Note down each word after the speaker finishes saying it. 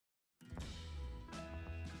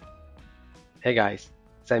Hey guys,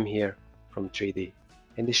 Sam here from 3D.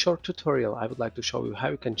 In this short tutorial I would like to show you how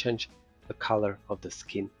you can change the color of the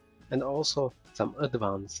skin and also some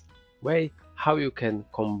advanced way how you can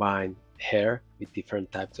combine hair with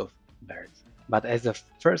different types of birds. But as a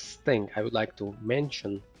first thing I would like to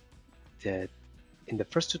mention that in the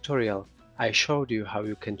first tutorial I showed you how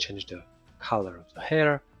you can change the color of the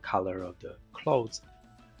hair, color of the clothes,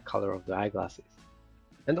 color of the eyeglasses.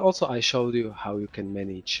 And also I showed you how you can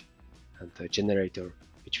manage the generator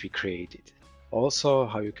which we created. Also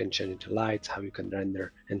how you can change the lights, how you can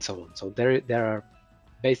render and so on. So there are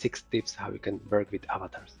basic tips how you can work with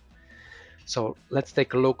avatars. So let's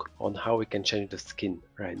take a look on how we can change the skin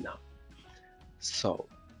right now. So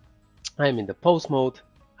I'm in the pose mode.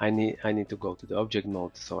 I need to go to the object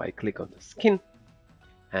mode, so I click on the skin,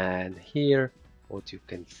 and here what you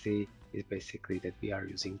can see is basically that we are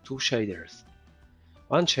using two shaders.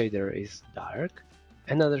 One shader is dark,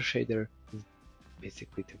 another shader is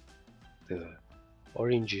basically the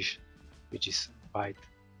orangish, which is white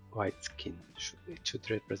skin. It should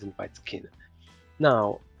represent white skin.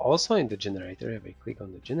 Now, also in the generator, if I click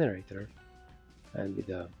on the generator and with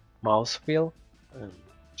the mouse wheel, I'm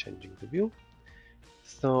changing the view.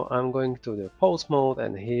 So I'm going to the pose mode,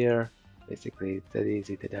 and here basically it's that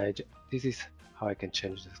easy that this is how I can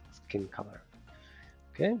change the skin color.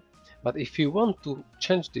 Okay, but if you want to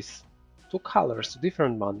change these two colors to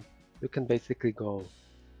different one, you can basically go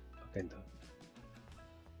again to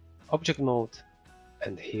object mode,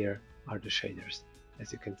 and here are the shaders.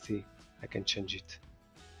 As you can see, I can change it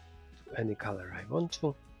to any color I want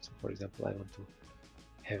to. So for example, I want to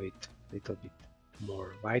have it a little bit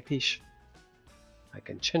more whitish. I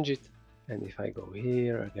can change it, and if I go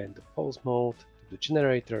here again to pose mode, to the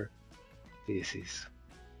generator, this is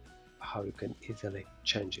how you can easily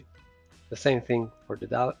change it. The same thing for the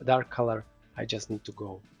dark color. I just need to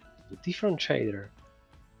go to the different shader,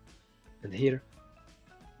 and here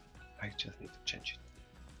I just need to change it.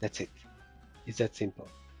 That's it. It's that simple.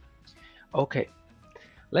 Okay,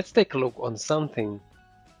 let's take a look on something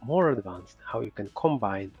more advanced, how you can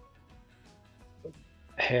combine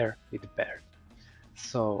hair with beard.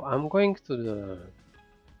 So I'm going to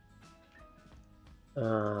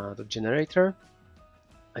the generator.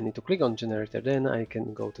 I need to click on generator, then I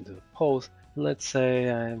can go to the pose. Let's say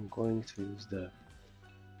I'm going to use the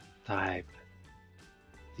type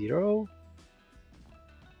 0,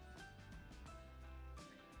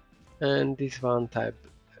 and this one type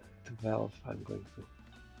 12 I'm going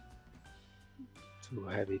to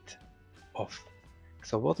have it off.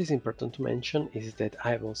 So what is important to mention is that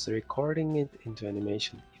I was recording it into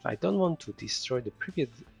animation. If I don't want to destroy the previous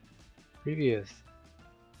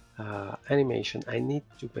animation, I need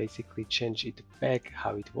to basically change it back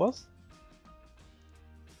how it was.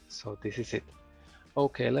 So this is it.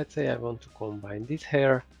 Okay, let's say I want to combine this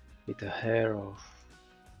hair with the hair of,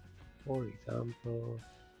 for example,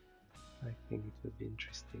 I think it would be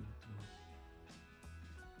interesting to,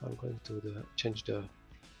 I'm going to change the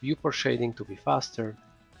viewport shading to be faster.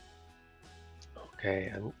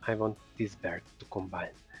 Okay, and I want this bird to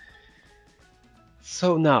combine.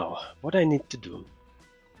 So now what I need to do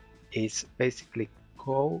is basically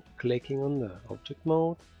go clicking on the object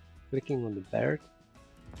mode, clicking on the bird.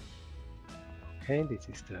 Okay, this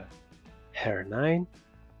is the hair 9.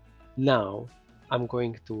 Now I'm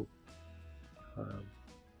going to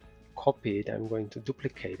copy it, I'm going to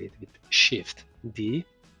duplicate it with Shift D.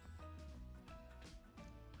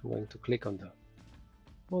 I'm going to click on the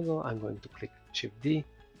model, I'm going to click Shift D.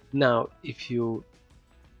 Now if you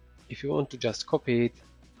want to just copy it,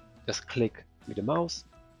 just click with the mouse.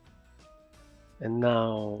 And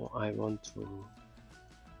now I want to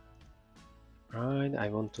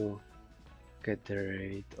get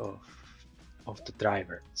rid of the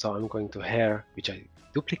driver. So I'm going to hair, which I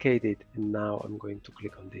duplicated, and now I'm going to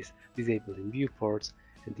click on this, disabling viewports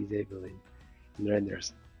and disabling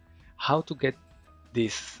renders. How to get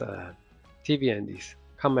this TV and this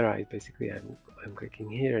camera is basically I'm clicking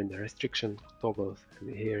here in the restriction toggles, and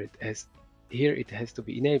here it has to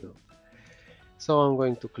be enabled. So I'm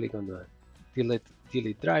going to click on the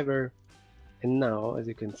delete driver, and now as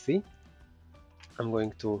you can see, I'm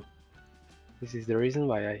going to, this is the reason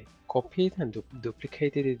why I copied and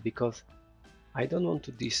duplicated it, because I don't want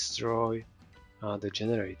to destroy the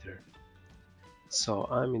generator. So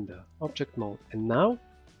I'm in the object mode, and now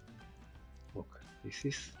look, this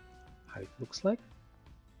is how it looks like.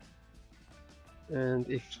 And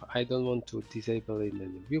if I don't want to disable it in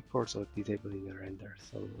the viewports or disable in the render,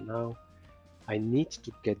 so now I need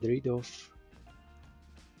to get rid of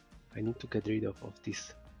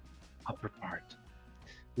this upper part.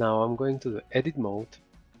 Now I'm going to the edit mode,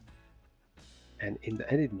 And in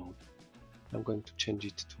the edit mode, I'm going to change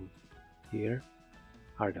it to here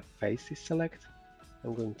are the faces select.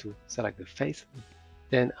 I'm going to select the face.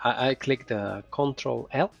 Then I click the Control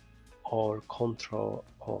L or Control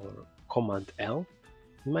or Command L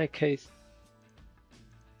in my case.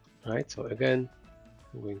 Right, so again,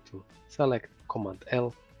 I'm going to select Command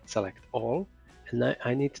L, select all, and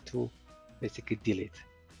I need to basically delete.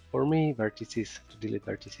 For me, vertices, to delete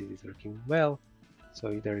vertices is working well. So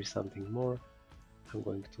if there is something more, I'm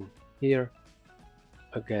going to here,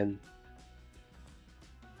 again,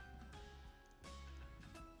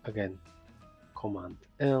 Command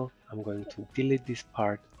L, I'm going to delete this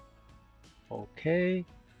part. Okay,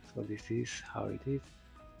 so this is how it is,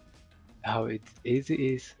 how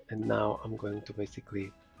easy is, and now I'm going to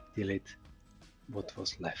basically delete what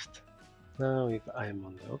was left. Now if I'm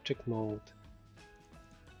on the object mode,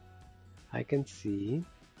 I can see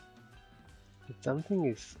that something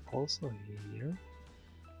is also here.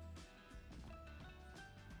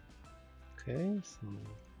 Okay, so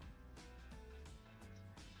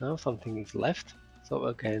now something is left. So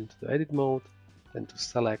again to the edit mode, then to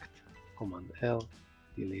select, Command L,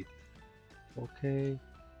 delete. Okay,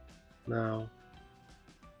 now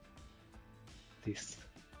this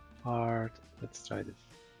part, let's try the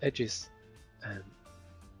edges, and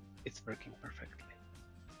it's working perfectly.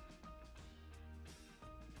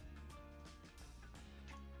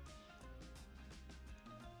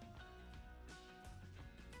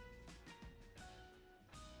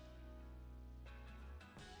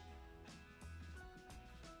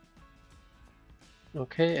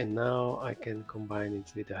 Okay, and now I can combine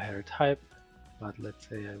it with a hair type, but let's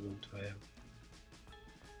say I want to have,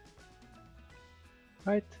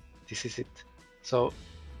 right, this is it. So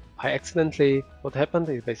what happened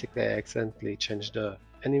is basically I accidentally changed the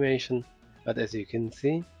animation, but as you can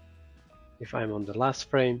see, if I'm on the last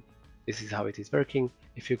frame, this is how it is working.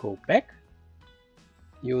 If you go back,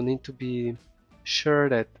 you need to be sure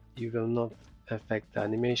that you will not affect the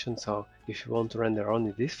animation. So if you want to render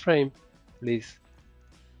only this frame, please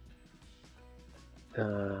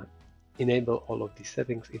enable all of these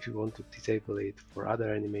settings. If you want to disable it for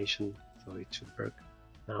other animation, so it should work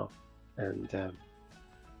now. And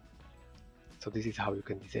so this is how you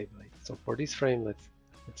can disable it. So for this frame,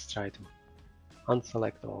 let's try to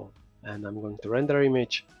unselect all, and I'm going to render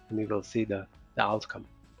image, and we will see the outcome.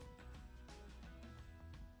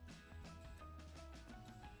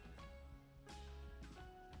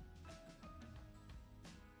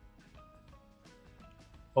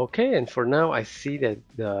 Okay, and for now I see that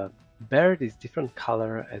the bird is different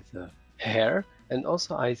color as the hair, and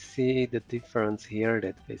also I see the difference here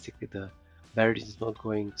that basically the bird is not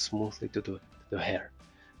going smoothly to the hair.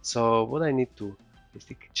 So what I need to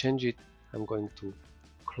basically change it, I'm going to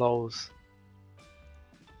close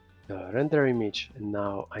the render image, and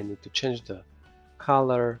now I need to change the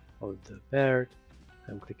color of the bird.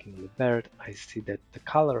 I'm clicking on the bird. I see that the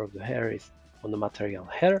color of the hair is on the material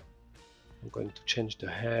hair. I'm going to change the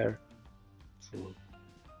hair to,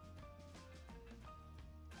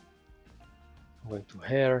 I'm going to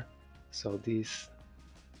hair. So this,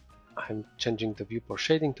 I'm changing the viewport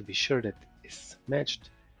shading to be sure that it's matched.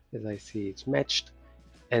 As I see, it's matched.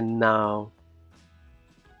 And now,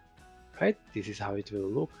 right, this is how it will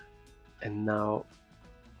look. And now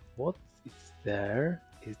what is there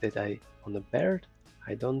is that on the bird,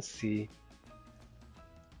 I don't see,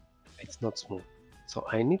 it's not smooth. So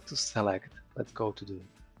I need to select, let's go to the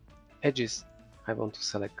edges. I want to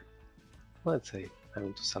select, let's say I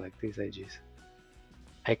want to select these edges.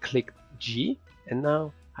 I click G, and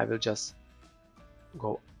now I will just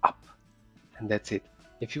go up, and that's it.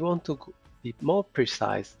 If you want to be more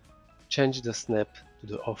precise, change the snap to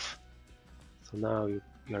the off. So now you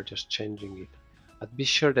are just changing it, but be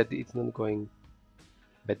sure that it's not going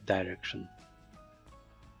bad direction.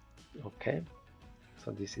 Okay,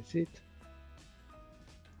 so this is it.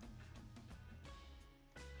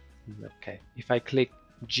 Okay, if I click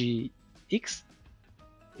GX, it's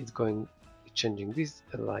changing this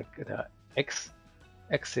like the X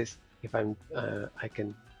axis. If I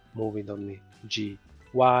can move it only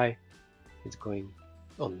GY, it's going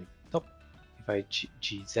only top. If I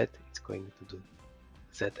GZ, it's going to do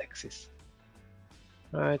Z axis.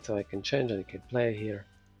 Alright, so I can change and I can play here.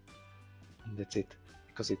 And that's it.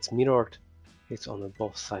 Because it's mirrored, it's on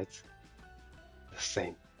both sides the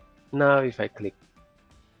same. Now if I click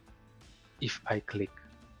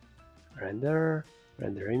render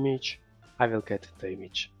image, I will get the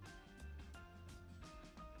image.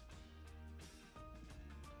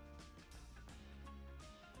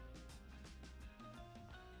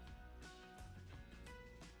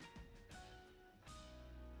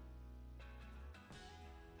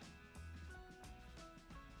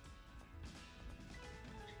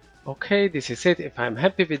 Okay, this is it. If I'm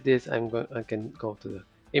happy with this, I can go to the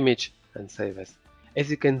image and save as. As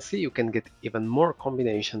you can see, you can get even more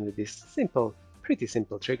combination with this simple, pretty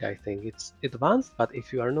simple trick. I think it's advanced, but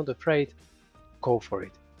if you are not afraid, go for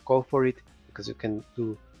it. Go for it because you can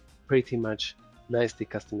do pretty much nicely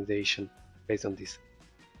customization based on this,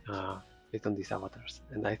 uh, based on these avatars,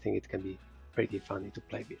 and I think it can be pretty funny to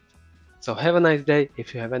play with. So have a nice day.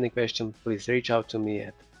 If you have any questions, please reach out to me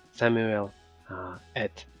at Samuel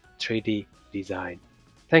at 3D Design.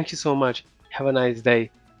 Thank you so much. Have a nice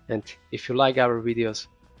day. And if you like our videos,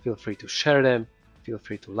 feel free to share them, feel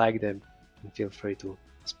free to like them, and feel free to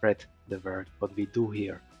spread the word what we do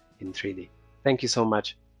here in 3D. Thank you so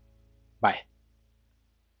much. Bye.